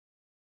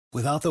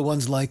Without the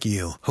ones like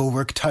you, who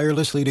work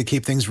tirelessly to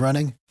keep things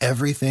running,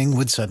 everything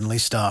would suddenly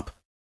stop.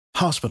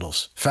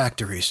 Hospitals,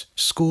 factories,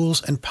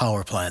 schools, and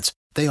power plants,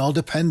 they all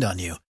depend on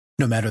you.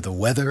 No matter the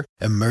weather,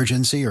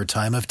 emergency, or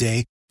time of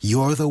day,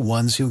 you're the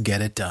ones who get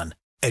it done.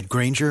 At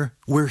Grainger,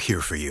 we're here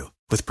for you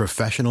with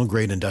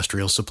professional-grade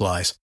industrial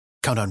supplies.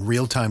 Count on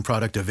real-time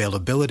product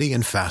availability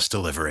and fast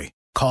delivery.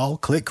 Call,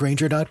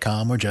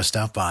 clickgrainger.com, or just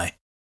stop by.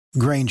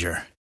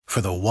 Grainger, for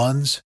the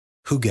ones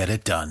who get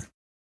it done.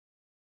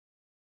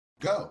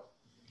 Go.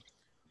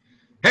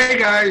 Hey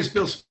guys,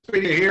 Bill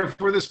Spadea here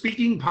for the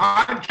Speaking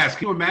Podcast.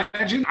 Can you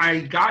imagine? I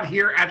got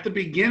here at the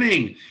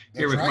beginning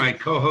here with my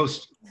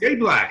co-host Jay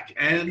Black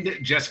and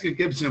Jessica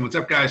Gibson. What's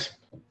up, guys?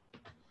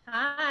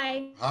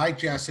 Hi. Hi,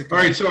 Jessica.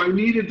 All right, so I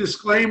need a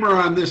disclaimer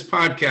on this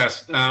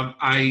podcast.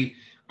 I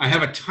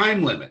have a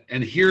time limit,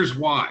 and here's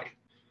why.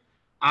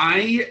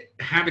 I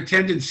have a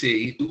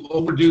tendency to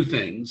overdo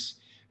things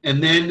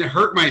and then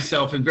hurt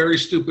myself in very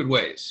stupid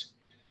ways.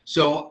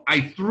 So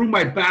I threw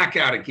my back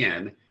out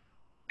again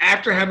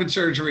after having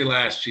surgery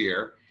last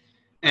year,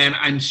 and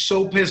I'm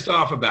so pissed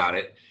off about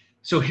it.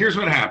 So here's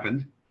what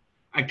happened.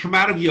 I come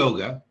out of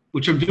yoga,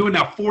 which I'm doing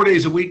now 4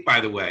 days a week, by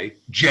the way.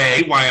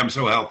 Jay, why I'm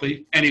so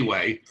healthy.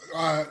 Anyway,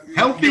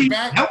 healthy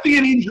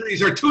and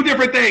injuries are two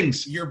different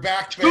things. Your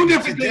back two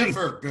different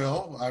differ,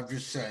 Bill. I'm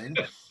just saying.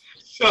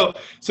 So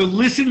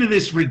listen to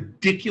this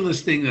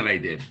ridiculous thing that I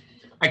did.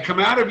 I come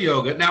out of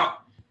yoga. Now,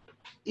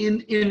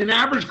 in an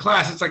average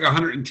class, it's like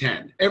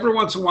 110. Every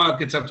once in a while, it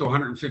gets up to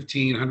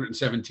 115,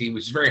 117,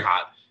 which is very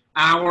hot.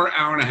 Hour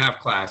and a half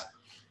class.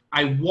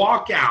 I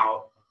walk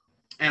out,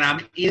 and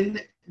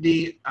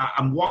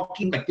I'm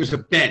walking, like there's a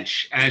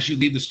bench as you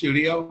leave the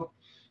studio.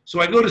 So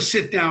I go to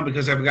sit down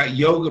because I've got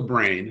yoga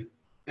brain,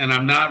 and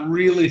I'm not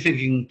really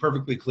thinking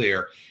perfectly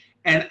clear.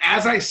 And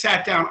as I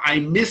sat down, I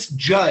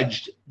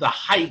misjudged the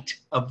height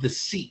of the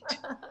seat.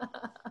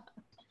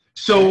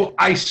 So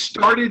I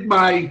started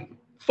my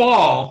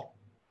fall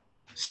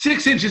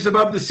 6 inches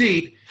above the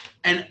seat,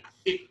 and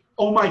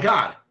oh my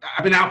God,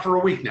 I've been out for a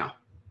week now.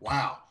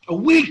 Wow. A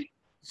week.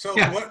 So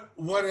yeah.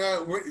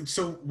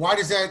 So why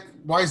is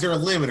there a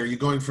limit? Are you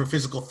going for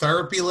physical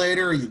therapy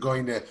later? Are you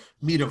going to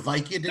meet a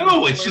Vicodin?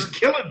 No, it's just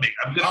killing me.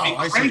 I'm going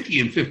to be cranky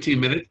in 15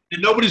 minutes,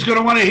 and nobody's going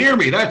to want to hear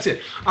me. That's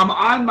it. I'm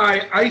on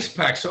my ice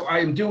pack, so I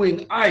am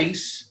doing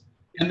ice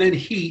and then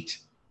heat,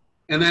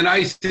 and then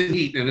ice and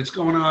heat, and it's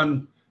going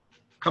on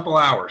a couple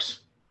hours.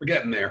 We're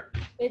getting there.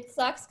 It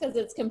sucks because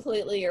it's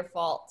completely your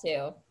fault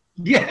too.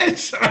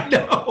 Yes, I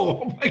know.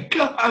 Oh my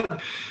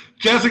God,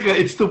 Jessica,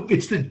 it's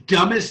the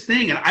dumbest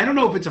thing, and I don't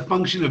know if it's a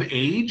function of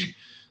age.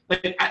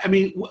 Like, I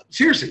mean,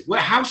 seriously,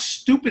 how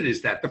stupid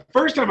is that? The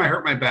first time I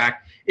hurt my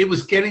back, it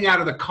was getting out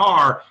of the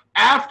car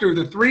after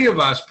the three of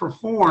us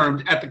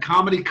performed at the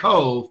Comedy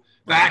Cove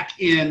back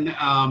in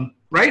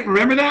right.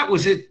 Remember that?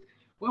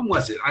 When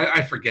was it?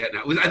 I forget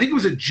now. I think it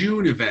was a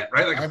June event,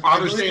 right? Like a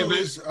Father's Day event. It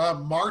was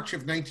March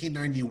of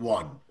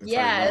 1991.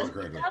 Yeah, it was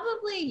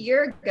probably a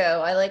year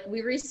ago.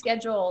 We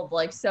rescheduled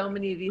like so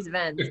many of these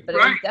events, but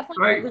right,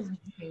 it was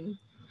definitely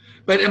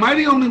But am I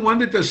the only one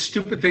that does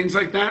stupid things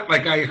like that?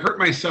 Like I hurt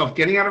myself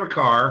getting out of a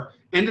car,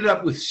 ended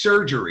up with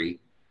surgery.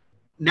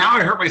 Now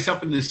I hurt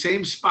myself in the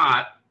same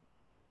spot,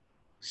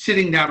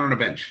 sitting down on a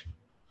bench.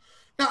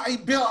 No,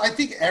 Bill, I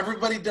think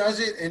everybody does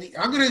it, and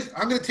I'm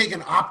gonna take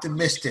an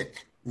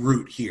optimistic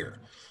route here.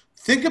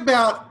 Think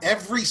about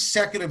every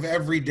second of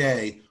every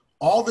day,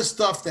 all the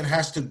stuff that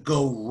has to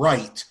go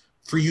right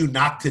for you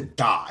not to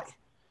die.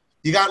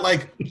 You got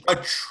like a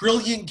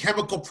trillion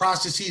chemical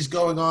processes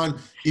going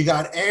on. You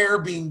got air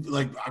being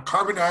like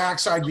carbon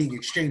dioxide being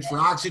exchanged for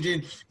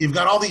oxygen. You've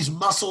got all these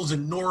muscles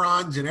and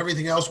neurons and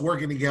everything else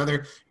working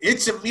together.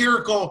 It's a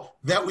miracle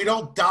that we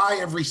don't die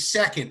every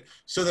second.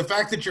 So the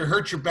fact that you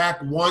hurt your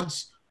back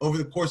once over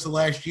the course of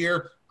last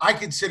year, I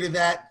consider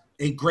that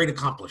a great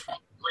accomplishment.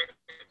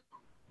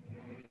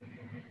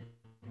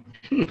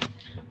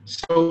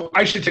 So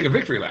I should take a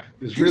victory lap.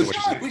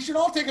 We should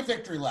all take a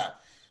victory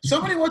lap.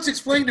 Somebody once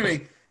explained to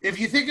me, if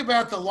you think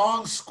about the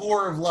long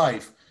score of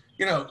life,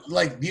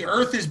 like the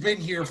earth has been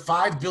here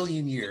 5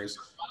 billion years.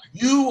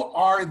 You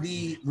are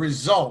the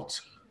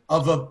result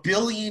of 1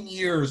 billion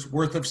years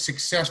worth of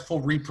successful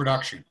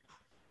reproduction.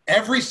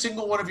 Every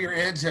single one of your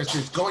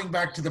ancestors, going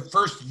back to the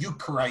first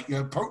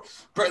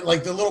eukaryote,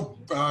 like the little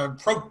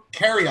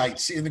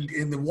prokaryotes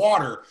in the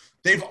water,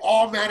 they've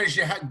all managed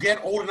to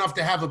get old enough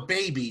to have a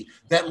baby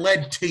that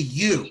led to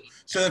you.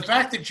 So the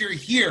fact that you're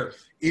here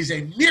is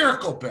a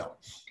miracle, Bill.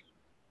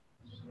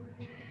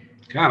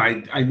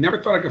 God, I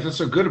never thought I could feel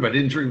so good about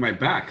injuring my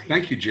back.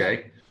 Thank you,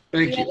 Jay.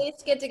 Thank you. You at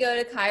least get to go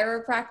to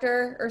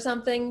chiropractor or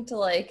something to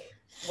work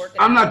it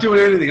I'm out. not doing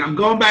anything. I'm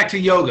going back to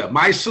yoga.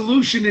 My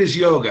solution is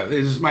yoga.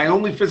 This is my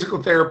only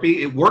physical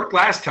therapy. It worked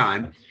last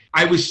time.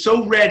 I was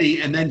so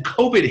ready, and then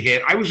COVID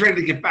hit. I was ready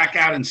to get back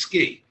out and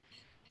ski.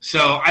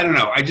 So I don't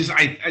know. I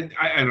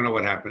don't know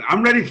what happened.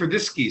 I'm ready for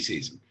this ski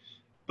season,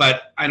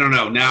 but I don't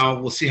know. Now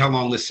we'll see how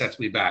long this sets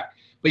me back.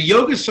 But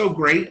yoga is so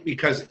great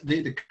because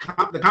the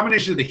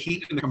combination of the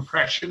heat and the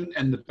compression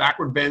and the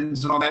backward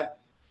bends and all that,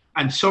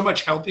 I'm so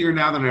much healthier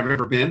now than I've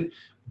ever been.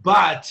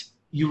 but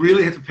you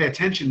really have to pay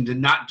attention to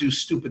not do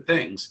stupid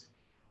things.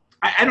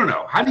 I don't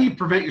know. How do you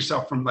prevent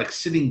yourself from like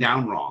sitting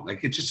down wrong?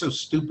 Like it's just so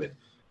stupid.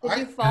 Did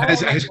you fall on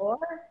the floor?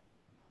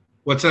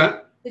 What's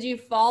that? Did you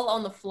fall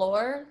on the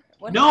floor?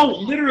 No,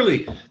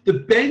 literally. The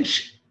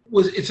bench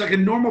it's like a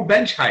normal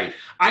bench height.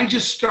 I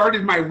just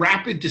started my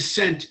rapid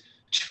descent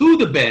to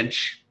the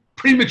bench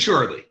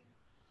prematurely.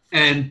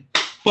 And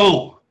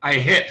boom, I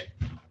hit.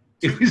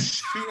 It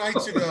was 2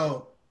 nights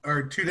ago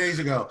or 2 days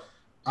ago,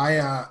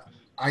 I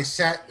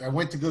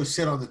went to go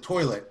sit on the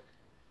toilet,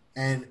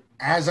 and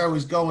as I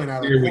was going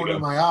out of the corner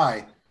of my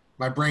eye,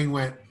 my brain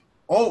went,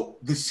 "Oh,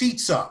 the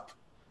seat's up.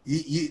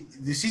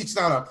 The seat's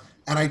not up."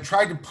 And I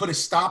tried to put a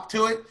stop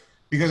to it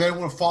because I didn't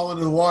want to fall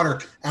into the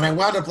water, and I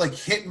wound up like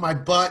hitting my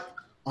butt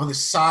on the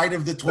side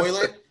of the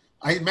toilet.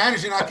 I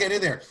managed to not get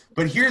in there,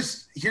 but here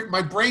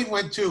my brain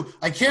went to,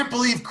 I can't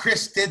believe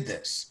Chris did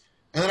this,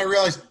 and then I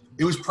realized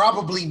it was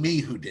probably me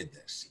who did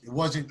this. It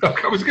wasn't.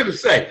 I was going to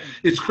say,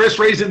 is Chris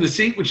raising the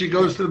seat when she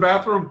goes to the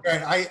bathroom?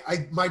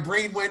 Right. My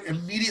brain went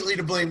immediately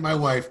to blame my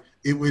wife.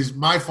 It was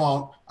my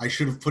fault. I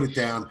should have put it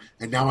down,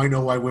 and now I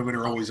know why women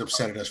are always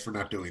upset at us for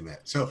not doing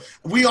that. So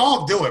we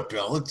all do it,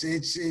 Bill.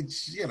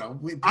 It's you know.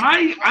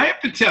 I have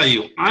to tell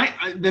you,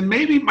 then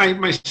maybe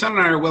my son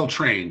and I are well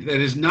trained. That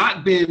has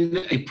not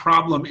been a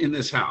problem in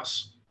this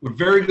house. We're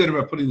very good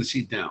about putting the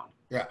seat down.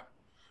 Yeah,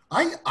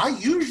 I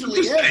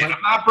usually am.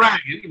 I'm not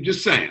bragging. I'm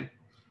just saying.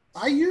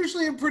 I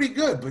usually am pretty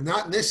good, but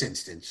not in this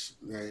instance.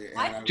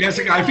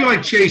 Jessica, I feel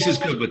like Chase is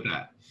good with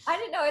that. I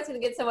didn't know I was going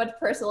to get so much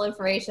personal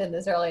information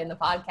this early in the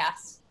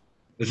podcast.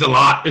 There's a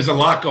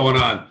lot going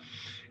on.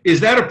 Is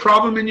that a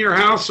problem in your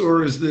house,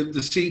 or is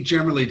the seat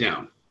generally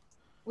down?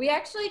 We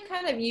actually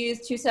kind of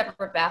use 2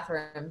 separate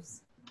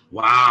bathrooms.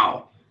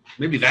 Wow.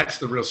 Maybe that's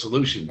the real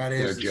solution. That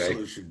is the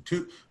solution.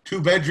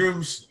 Two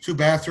bedrooms, 2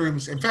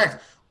 bathrooms. In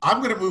fact,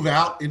 I'm going to move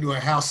out into a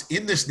house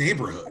in this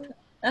neighborhood.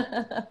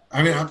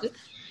 I mean,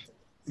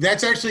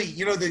 that's actually,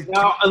 you know,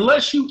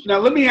 now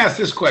let me ask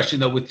this question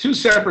though. With 2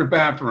 separate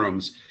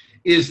bathrooms,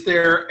 is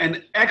there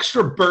an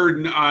extra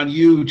burden on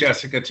you,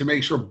 Jessica, to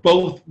make sure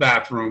both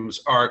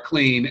bathrooms are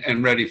clean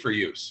and ready for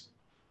use?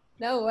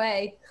 No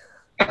way.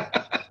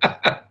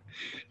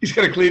 He's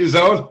got to clean his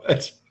own?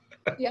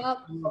 Yep.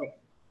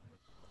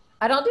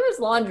 I don't do his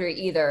laundry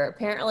either.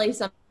 Apparently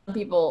some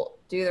people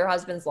do their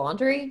husband's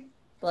laundry.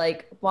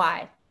 Like,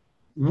 why?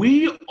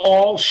 We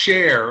all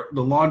share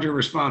the laundry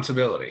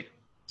responsibility.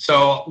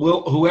 So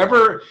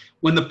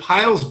when the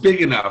pile's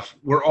big enough,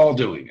 we're all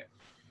doing it.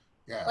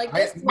 Yeah. Like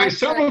my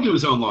son will do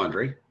his own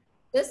laundry.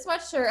 This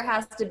sweatshirt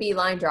has to be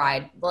line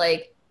dried.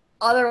 Like,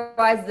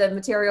 otherwise the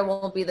material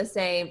won't be the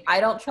same.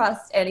 I don't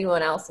trust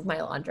anyone else with my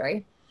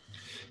laundry.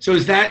 So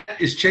is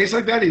Chase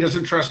like that? He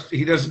doesn't trust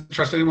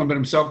anyone but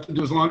himself to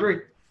do his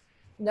laundry?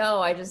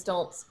 No, I just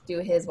don't do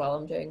his while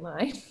I'm doing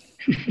mine.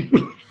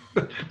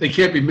 They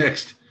can't be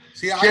mixed.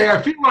 See, Jay, I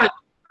feel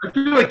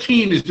like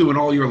Keen is doing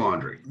all your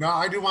laundry. No,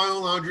 I do my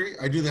own laundry.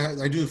 I do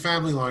the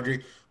family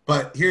laundry.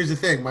 But here's the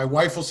thing. My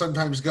wife will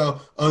sometimes go,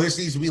 "Oh, this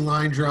needs to be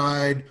line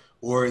dried,"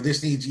 or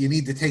you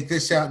need to take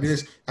this out and do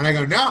this. And I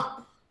go,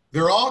 "No,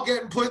 they're all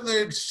getting put in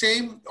the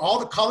same, all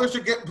the colors are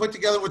getting put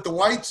together with the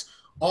whites.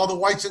 All the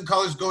whites and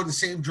colors go in the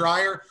same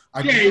dryer."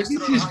 This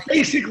is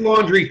basic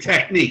laundry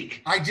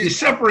technique. You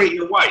separate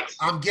your whites.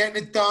 I'm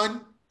getting it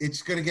done.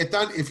 It's going to get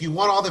done. If you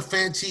want all the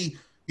fancy,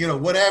 you know,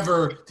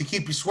 whatever to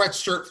keep your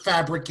sweatshirt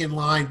fabric in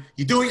line,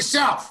 you do it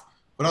yourself.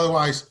 But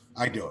otherwise,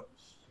 I do it.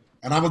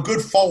 And I'm a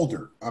good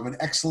folder. I'm an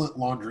excellent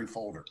laundry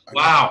folder.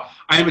 Wow.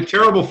 I am a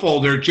terrible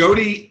folder.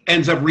 Jody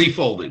ends up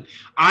refolding.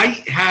 I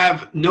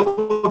have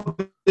no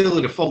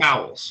ability to fold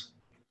towels,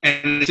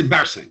 and it's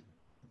embarrassing.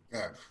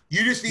 Yeah.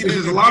 You just needed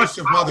an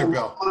abusive mother,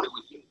 Bill.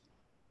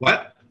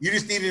 What? You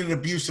just needed an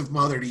abusive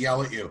mother to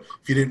yell at you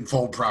if you didn't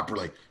fold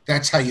properly.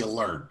 That's how you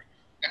learn.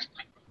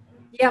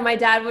 Yeah, my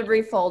dad would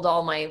refold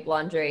all my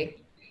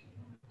laundry.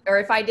 Or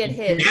if I did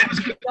his,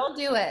 don't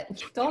do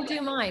it. Don't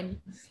do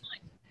mine.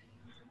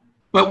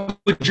 But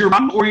would your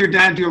mom or your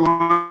dad do your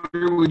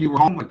laundry when you were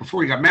home? Like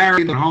before you got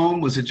married at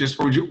home? Was it just,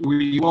 or were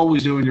you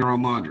always doing your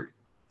own laundry?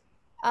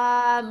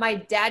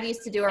 My dad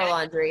used to do our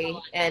laundry,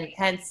 and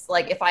hence,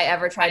 like, if I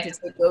ever tried to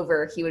take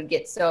over, he would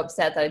get so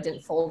upset that I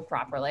didn't fold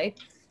properly.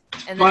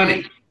 And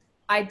then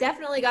I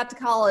definitely got to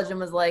college and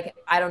was like,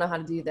 I don't know how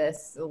to do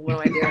this.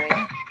 What am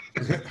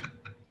I doing?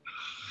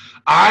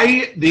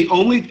 The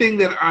only thing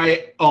that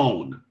I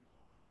own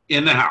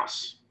in the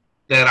house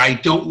that I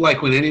don't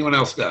like when anyone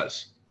else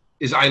does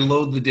is I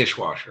load the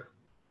dishwasher.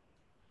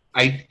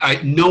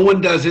 No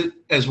one does it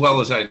as well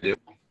as I do.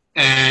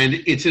 And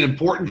it's an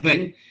important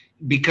thing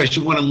because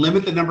you want to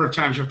limit the number of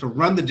times you have to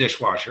run the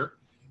dishwasher,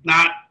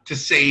 not to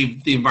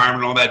save the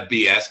environment, all that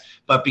BS,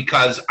 but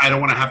because I don't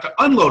want to have to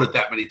unload it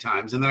that many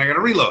times and then I got to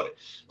reload it.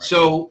 Right.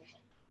 So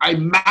I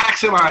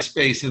maximize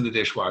space in the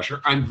dishwasher.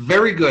 I'm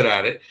very good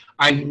at it.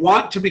 I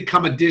want to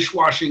become a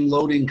dishwashing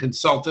loading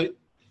consultant,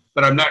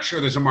 but I'm not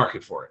sure there's a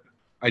market for it.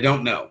 I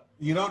don't know.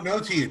 You don't know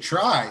till you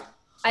try.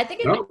 I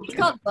think it's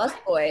called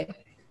busboy.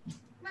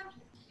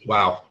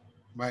 Wow.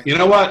 You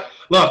know what?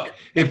 Look,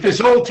 if this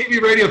whole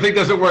TV radio thing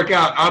doesn't work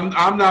out,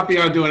 I'm not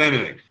beyond doing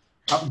anything.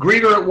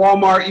 Greeter at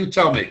Walmart, you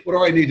tell me. What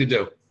do I need to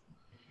do?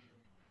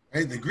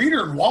 Hey, the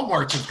greeter in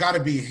Walmarts have got to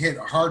be hit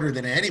harder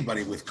than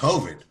anybody with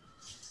COVID.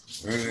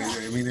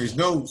 I mean, there's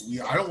no.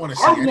 I don't want to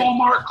see. Our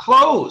Walmart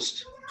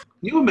closed. Can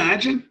you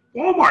imagine?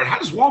 Walmart. How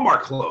does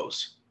Walmart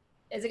close?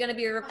 Is it going to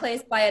be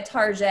replaced by a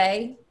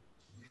Target?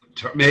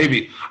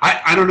 Maybe.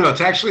 I don't know.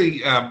 It's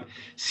actually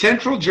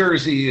Central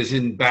Jersey is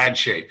in bad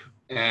shape,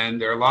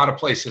 and there are a lot of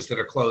places that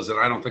are closed that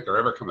I don't think are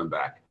ever coming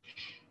back.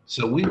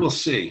 So we will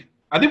see.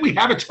 I think we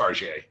have a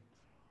Target.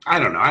 I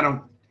don't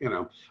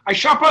know. I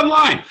shop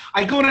online.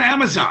 I go to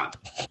Amazon.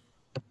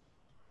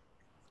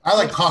 I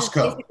like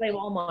Costco. Basically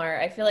Walmart.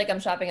 I feel like I'm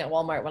shopping at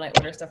Walmart when I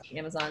order stuff from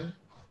Amazon.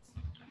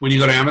 When you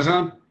go to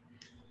Amazon?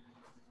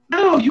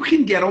 No, you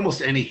can get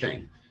almost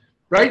anything.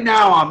 Right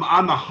now, I'm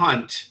on the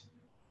hunt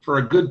for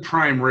a good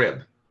prime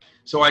rib.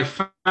 So I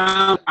found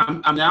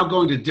I'm now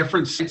going to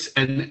different sites,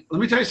 and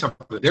let me tell you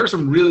something. There are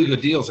some really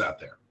good deals out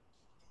there.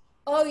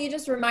 Oh, you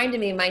just reminded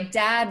me. My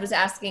dad was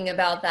asking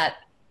about that.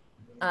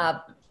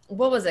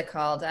 What was it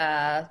called?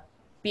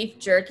 Beef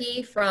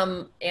jerky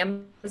from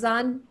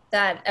Amazon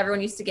that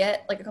everyone used to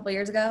get like a couple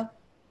years ago.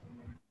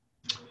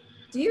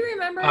 Do you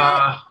remember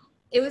it?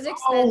 It was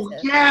expensive. Oh,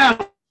 yeah.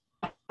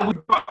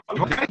 You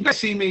guys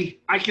see me?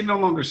 I can no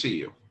longer see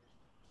you.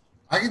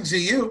 I can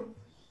see you.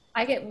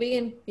 I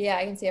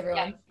can see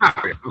everyone.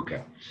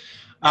 Okay.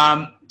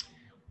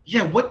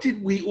 Yeah, what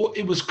did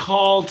it was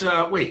called,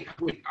 wait,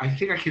 I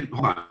think I can,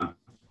 hold on.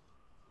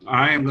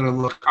 I am going to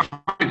look,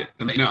 I'll find it.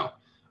 No.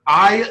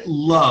 I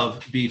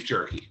love beef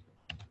jerky.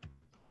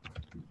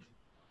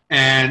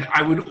 And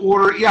I would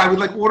order,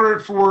 order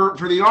it for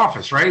the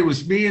office, right? It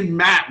was me and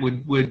Matt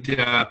would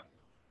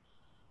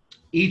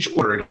each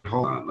order it.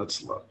 Hold on,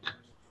 let's look.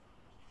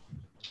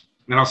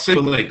 And I'll send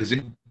you a link because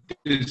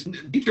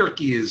beef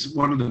jerky is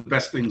one of the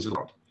best things in the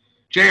world.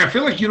 Jay, I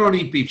feel like you don't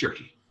eat beef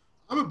jerky.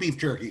 I'm a beef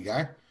jerky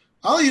guy.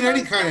 I'll eat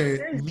any kind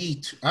of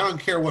meat. I don't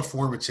care what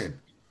form it's in.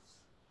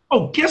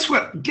 Oh, guess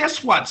what?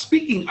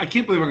 I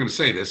can't believe I'm going to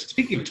say this.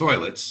 Speaking of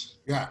toilets.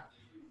 Yeah.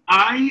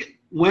 I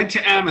went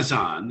to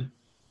Amazon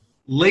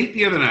late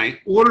the other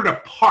night, ordered a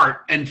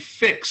part, and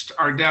fixed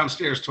our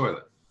downstairs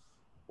toilet.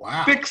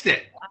 Wow. Fixed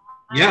it. Wow.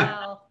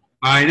 Yeah.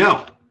 I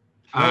know.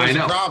 What was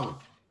the problem?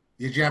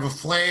 Did you have a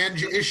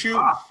flange issue?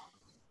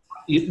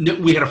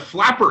 We had a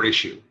flapper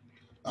issue.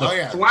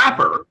 The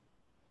flapper.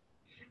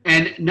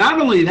 And not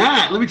only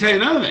that, let me tell you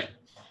another thing.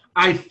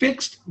 I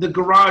fixed the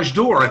garage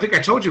door. I think I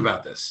told you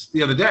about this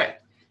the other day.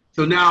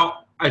 So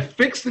now I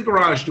fixed the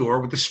garage door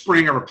with the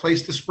spring. I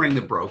replaced the spring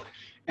that broke.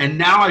 And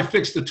now I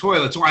fixed the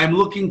toilet. So I'm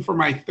looking for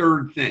my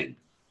third thing.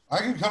 I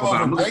can come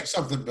over and break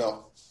something,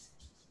 Bill.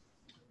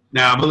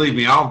 Now, believe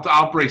me,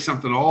 I'll break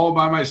something all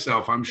by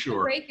myself, I'm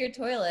sure. Break your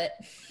toilet.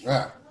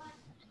 Yeah.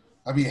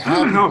 I'd be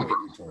happy to break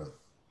your toilet.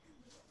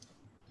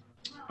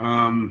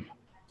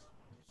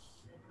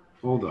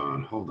 Hold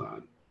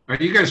on. All right,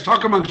 you guys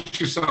talk amongst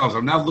yourselves.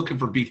 I'm now looking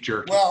for beef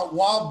jerky. Well,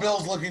 while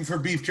Bill's looking for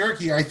beef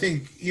jerky, I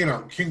think,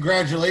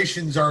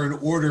 congratulations are in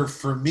order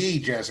for me,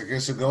 Jessica.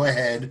 So go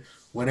ahead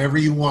whenever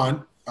you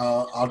want.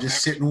 I'll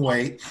just sit and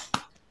wait.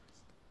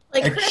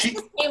 Like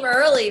Christmas came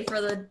early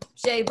for the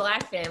J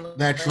Black family.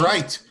 That's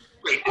right.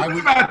 Wait, what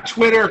about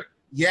Twitter?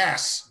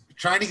 Yes.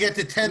 Trying to get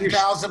to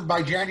 10,000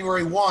 by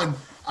January 1.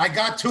 I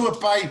got to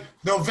it by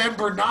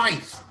November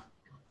 9th.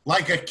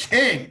 Like a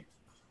king.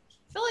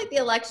 I feel like the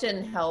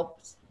election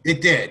helped.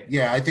 It did.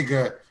 Yeah, I think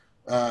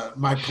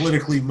my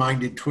politically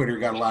minded Twitter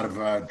got a lot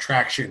of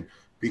traction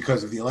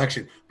because of the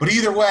election. But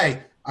either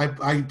way,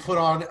 I put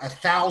on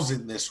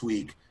 1,000 this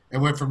week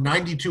and went from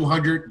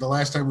 9,200 the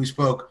last time we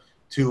spoke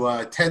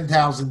to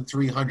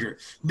 10,300.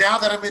 Now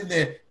that I'm in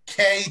the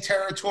K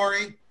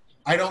territory,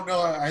 I don't know.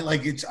 I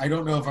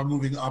don't know if I'm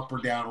moving up or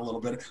down a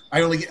little bit.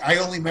 I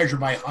only measure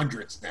by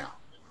hundreds now.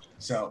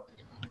 So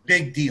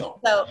big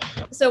deal.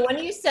 So when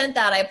you sent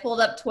that, I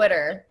pulled up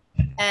Twitter,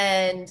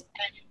 and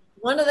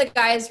one of the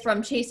guys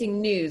from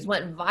Chasing News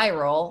went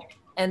viral,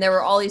 and there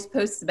were all these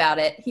posts about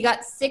it. He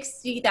got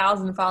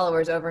 60,000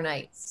 followers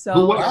overnight.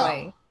 So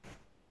annoying.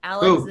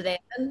 Alex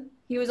Zidane.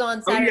 He was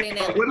on Saturday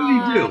Night Live. What did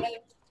he do?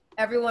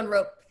 Everyone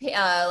wrote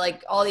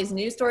like all these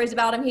news stories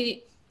about him.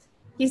 He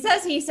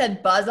says he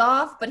said buzz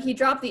off, but he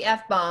dropped the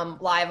F-bomb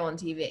live on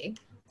TV.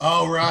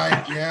 Oh,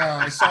 right. Yeah,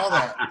 I saw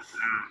that.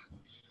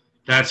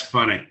 That's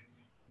funny.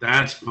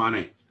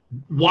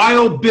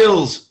 Wild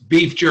Bill's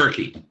beef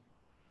jerky.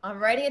 I'm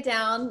writing it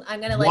down. I'm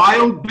going to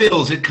Wild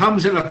Bill's. It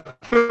comes in a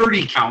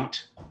 30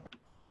 count.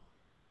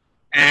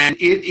 And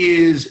it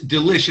is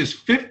delicious.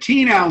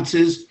 15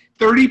 ounces,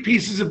 30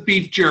 pieces of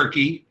beef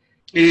jerky.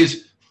 It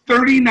is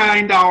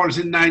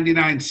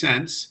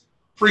 $39.99.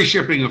 Free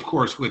shipping, of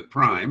course, with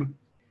Prime.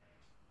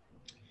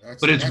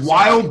 But it's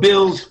Wild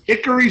Bill's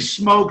Hickory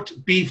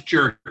Smoked Beef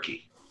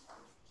Jerky.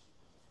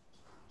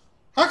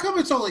 How come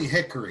it's only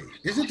hickory?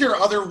 Isn't there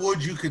other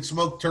woods you could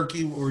smoke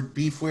turkey or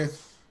beef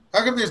with?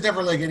 How come there's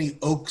never like any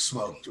oak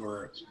smoked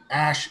or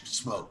ash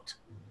smoked?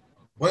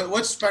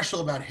 What's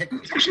special about hickory?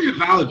 It's actually a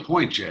valid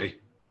point, Jay.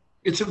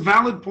 It's a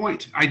valid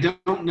point. I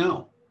don't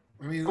know.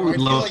 I mean, I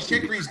feel like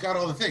Hickory's got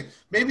all the things.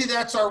 Maybe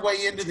that's our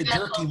way into the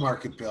jerky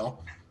market,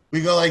 Bill.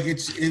 We go like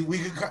we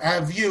could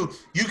have you.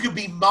 You could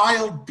be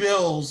Mild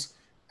Bill's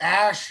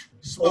Ash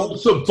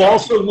smoked.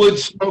 Balsa wood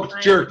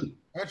smoked jerky.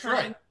 That's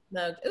right.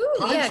 Ooh,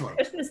 yeah,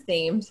 Christmas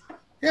themed.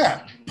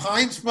 Yeah,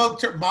 pine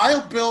smoked.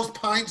 Mild Bill's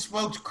pine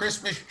smoked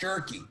Christmas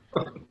jerky.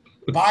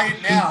 Buy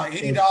it now,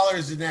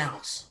 $80 an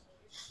ounce.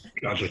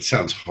 God, that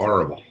sounds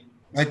horrible.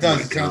 That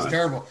does. It sounds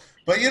terrible.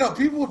 But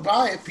people would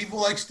buy it.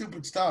 People like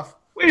stupid stuff.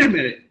 Wait a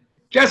minute,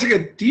 Jessica.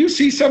 Do you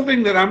see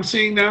something that I'm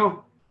seeing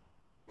now?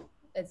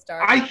 It's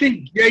dark. I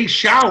think Jay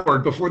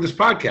showered before this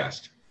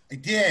podcast. I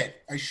did.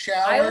 I showered.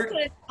 I was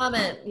going to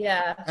comment,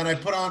 yeah. And I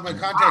put on my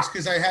contacts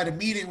because I had a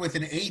meeting with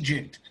an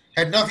agent.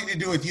 Had nothing to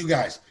do with you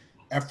guys.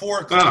 At 4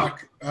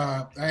 o'clock,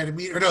 I had a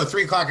meeting. Or no,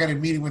 3 o'clock, I had a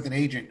meeting with an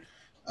agent.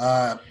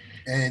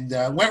 And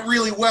went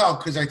really well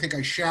because I think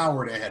I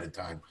showered ahead of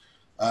time.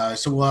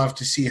 So we'll have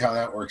to see how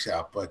that works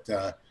out. But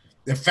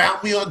they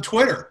found me on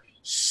Twitter.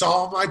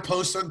 Saw my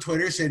post on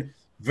Twitter. Said,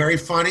 very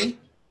funny.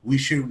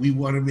 We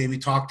want to maybe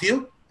talk to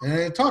you. And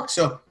I talked.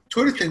 So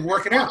Twitter thing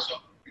working out.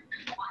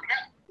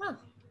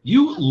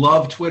 You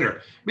love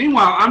Twitter.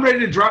 Meanwhile, I'm ready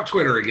to drop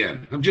Twitter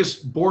again. I'm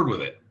just bored with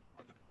it.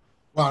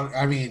 Well,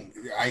 I mean,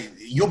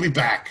 you'll be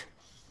back.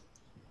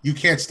 You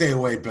can't stay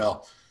away,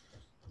 Bill.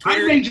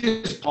 Twitter, I may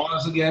just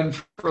pause again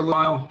for a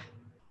while.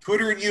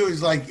 Twitter and you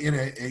is like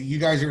you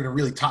guys are in a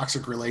really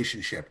toxic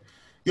relationship.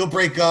 You'll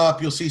break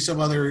up. You'll see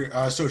some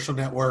other social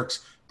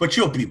networks, but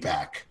you'll be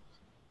back.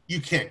 You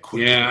can't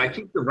quit. Yeah, I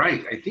think you're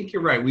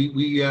right.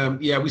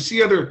 We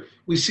see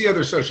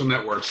other social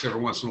networks every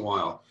once in a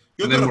while.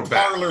 You'll go to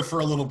Parler for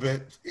a little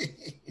bit.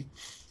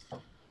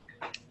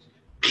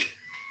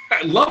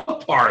 I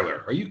love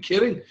Parler. Are you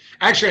kidding?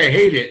 Actually, I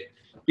hate it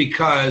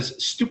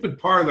because stupid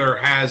Parler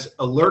has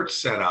alerts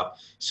set up.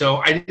 So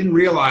I didn't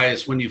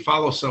realize when you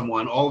follow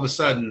someone, all of a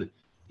sudden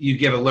you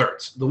get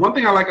alerts. The one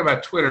thing I like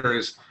about Twitter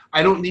is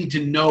I don't need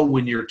to know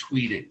when you're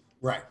tweeting.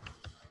 Right.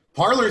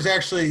 Parler is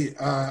actually,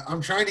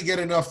 I'm trying to get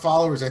enough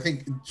followers. I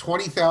think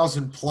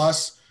 20,000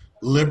 plus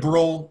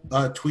liberal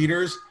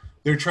tweeters.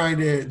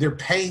 They're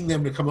paying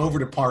them to come over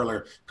to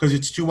Parler because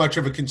it's too much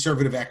of a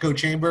conservative echo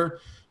chamber.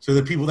 So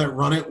the people that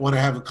run it want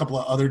to have a couple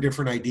of other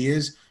different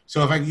ideas.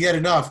 So if I can get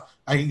enough,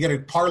 I can get a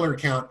Parler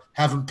account,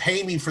 have them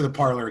pay me for the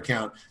Parler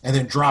account, and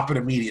then drop it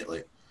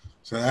immediately.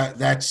 So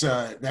that's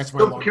my.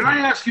 So can I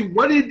ask you,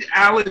 what did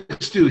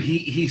Alex do?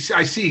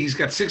 I see he's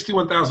got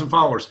 61,000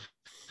 followers.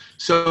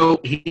 So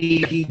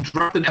he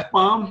dropped an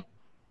F-bomb?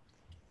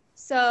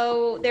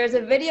 So there's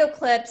a video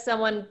clip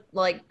someone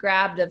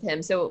grabbed of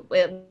him. So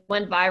it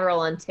went viral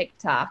on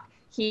TikTok.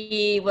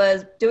 He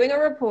was doing a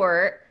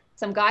report.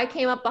 Some guy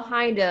came up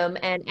behind him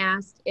and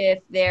asked if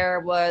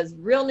there was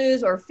real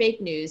news or fake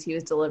news he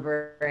was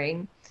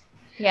delivering.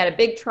 He had a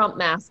big Trump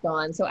mask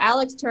on. So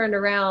Alex turned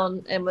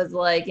around and was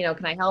like,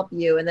 can I help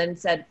you? And then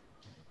said,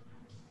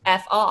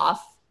 F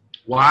off.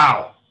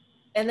 Wow.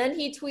 And then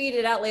he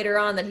tweeted out later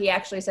on that he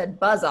actually said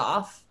buzz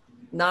off,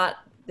 not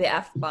the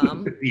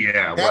F-bomb. Yeah,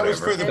 that whatever. was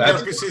for the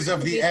purposes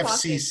of the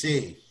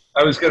FCC.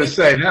 I was going to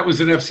say, that was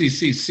an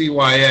FCC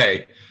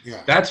CYA.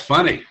 Yeah. That's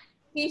funny.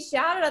 He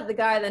shouted at the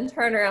guy, then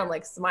turned around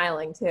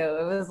smiling too.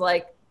 It was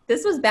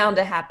this was bound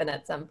to happen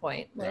at some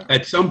point.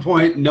 At some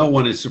point, no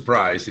one is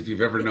surprised if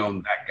you've ever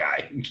known that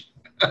guy.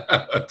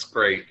 That's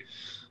great.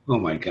 Oh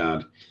my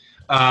God.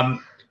 All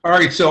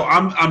right, so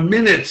I'm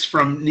minutes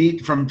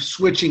from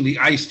switching the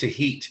ice to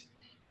heat.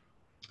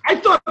 I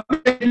thought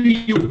maybe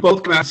you would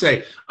both come out and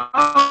say,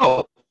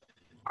 "Oh,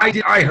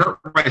 I hurt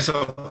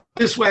myself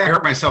this way. I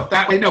hurt myself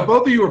that way." No,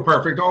 both of you were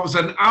perfect. All of a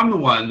sudden, I'm the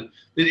one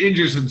that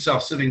injures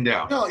himself sitting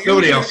down. No,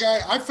 nobody else. Guy,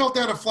 I fell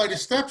down a flight of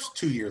steps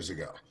 2 years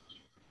ago.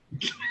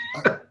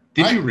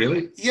 Did you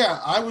really?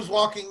 Yeah, I was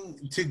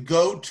walking to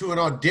go to an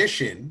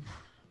audition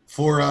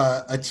for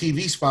a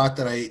TV spot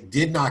that I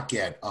did not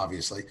get,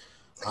 obviously,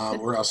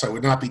 or else I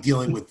would not be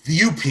dealing with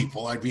you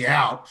people. I'd be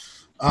out.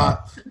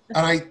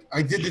 And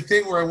I did the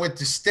thing where I went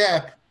to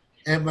step,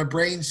 and my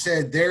brain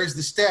said, "There's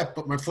the step,"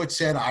 but my foot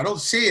said, "I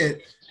don't see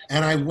it."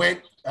 And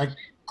I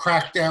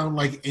cracked down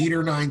 8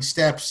 or 9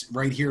 steps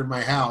right here in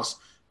my house.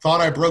 Thought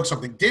I broke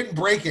something. Didn't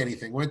break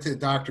anything. Went to the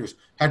doctors.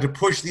 Had to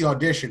push the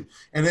audition.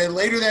 And then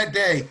later that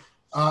day,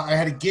 I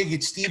had a gig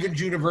at Stevens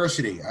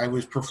University. I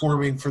was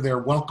performing for their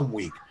welcome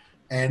week.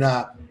 And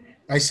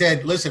I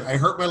said, "Listen, I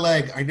hurt my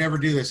leg. I never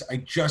do this. I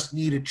just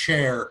need a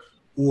chair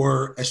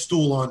or a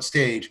stool on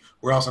stage,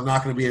 or else I'm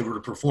not going to be able to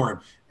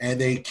perform."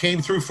 And they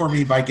came through for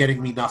me by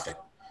getting me nothing.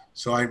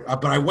 So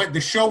but I went.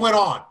 The show went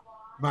on.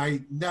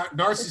 My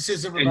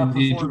narcissism about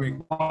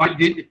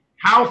performing.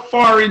 How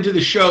far into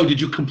the show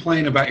did you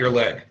complain about your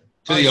leg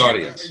to the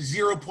audience?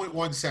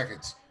 0.1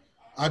 seconds.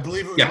 I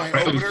believe it was my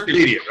right. opener. It was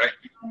immediate, right?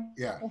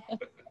 Yeah.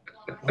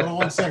 Hold on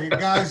 1 second,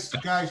 guys.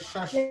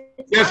 Shush.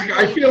 Jessica,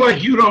 I feel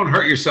like you don't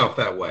hurt yourself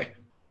that way.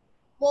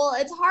 Well,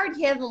 it's hard.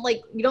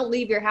 You don't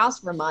leave your house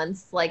for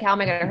months. How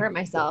am I going to hurt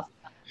myself?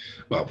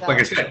 Well, like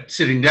I said,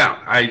 sitting down.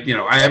 I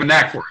have a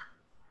knack for it.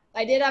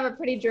 I did have a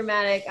pretty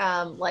dramatic,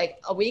 like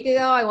a week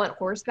ago, I went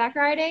horseback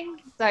riding.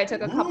 So I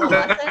took a couple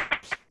lessons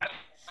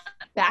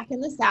back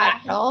in the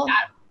saddle.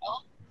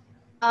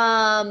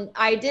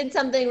 I did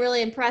something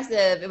really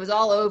impressive. It was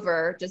all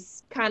over,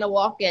 just kind of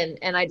walking,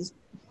 and I just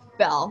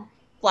fell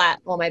flat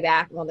on my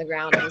back on the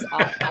ground. It was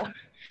awful.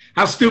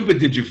 How stupid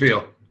did you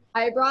feel?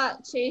 I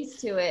brought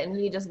Chase to it, and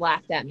he just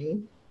laughed at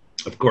me.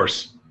 Of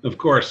course.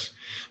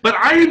 But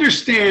I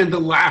understand the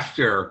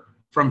laughter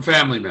from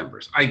family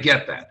members. I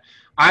get that.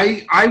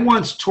 I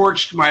once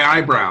torched my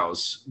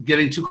eyebrows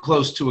getting too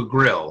close to a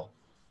grill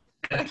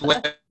and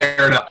flared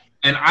up.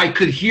 And I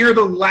could hear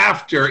the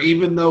laughter,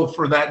 even though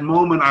for that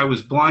moment I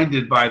was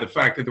blinded by the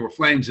fact that there were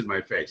flames in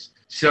my face.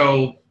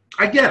 So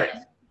I get it.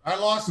 I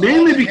lost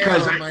mainly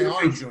because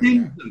I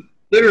singed them.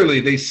 Literally,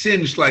 they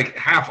singed like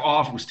half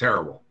off. It was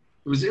terrible.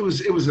 It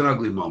was an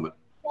ugly moment.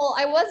 Well,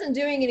 I wasn't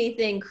doing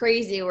anything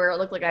crazy where it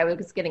looked like I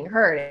was getting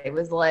hurt. It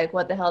was like,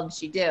 what the hell did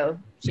she do?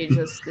 She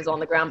just was on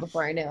the ground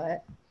before I knew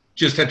it.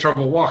 Just had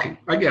trouble walking.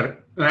 I get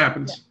it. It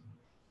happens.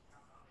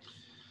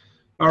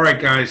 Yeah. All right,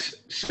 guys.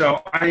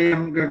 So I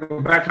am going to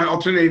go back on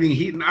alternating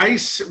heat and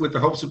ice with the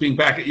hopes of being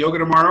back at yoga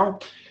tomorrow.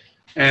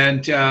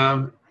 And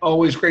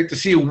always great to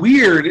see you.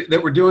 Weird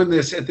that we're doing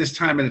this at this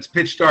time and it's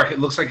pitch dark. It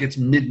looks like it's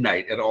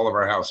midnight at all of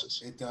our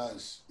houses. It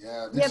does.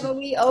 Yeah. But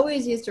we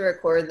always used to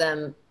record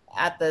them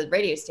at the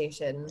radio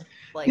station.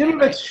 Like,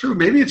 that's true.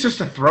 Maybe it's just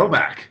a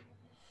throwback.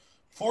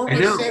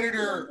 Former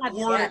Senator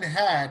Orrin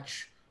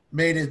Hatch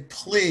made a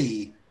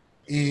plea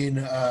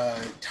in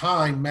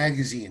Time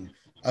magazine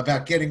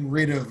about getting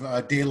rid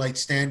of daylight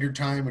standard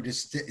time or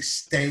just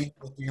stay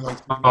with daylight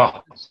standard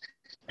time.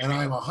 And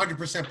I'm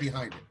 100%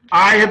 behind it.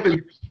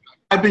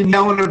 I've been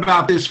yelling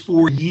about this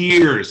for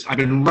years. I've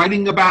been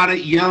writing about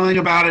it, yelling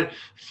about it.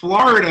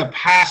 Florida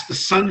passed the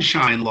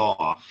Sunshine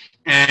Law.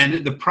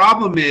 And the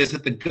problem is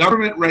that the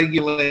government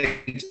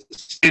regulates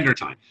standard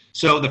time.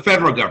 So the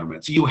federal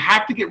government. So you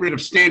have to get rid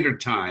of standard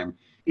time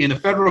in the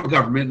federal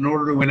government in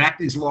order to enact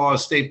these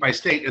laws state by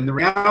state. And the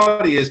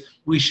reality is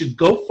we should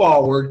go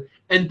forward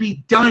and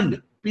be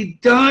done. Be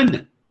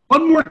done.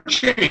 One more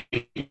change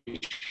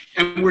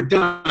and we're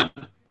done.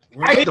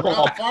 I hate the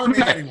whole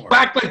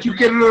act like you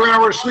get another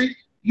hour of sleep.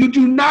 You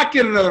do not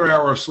get another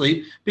hour of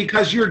sleep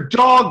because your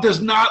dog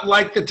does not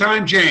like the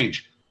time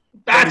change.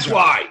 That's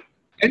why.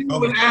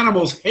 Anyone with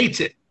animals hates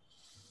it.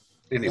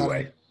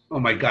 Anyway, oh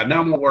my God,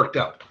 now I'm all worked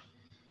up.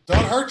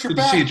 Don't hurt your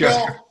back,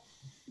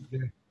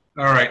 Bill.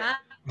 All right.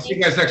 I'll see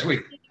you guys next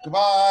week.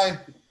 Goodbye.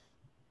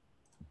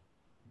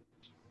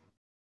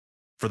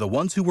 For the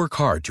ones who work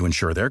hard to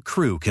ensure their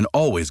crew can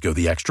always go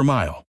the extra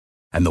mile,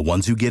 and the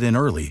ones who get in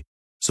early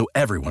so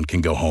everyone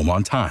can go home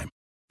on time,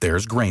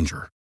 there's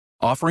Grainger,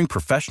 offering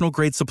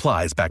professional-grade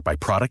supplies backed by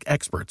product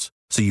experts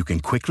so you can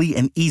quickly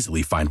and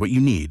easily find what you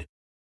need.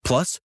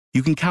 Plus,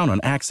 you can count on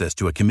access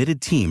to a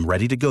committed team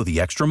ready to go the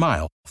extra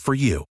mile for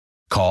you.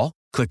 Call,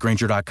 click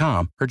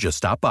Grainger.com, or just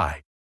stop by.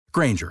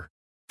 Grainger,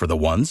 for the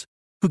ones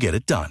who get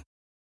it done.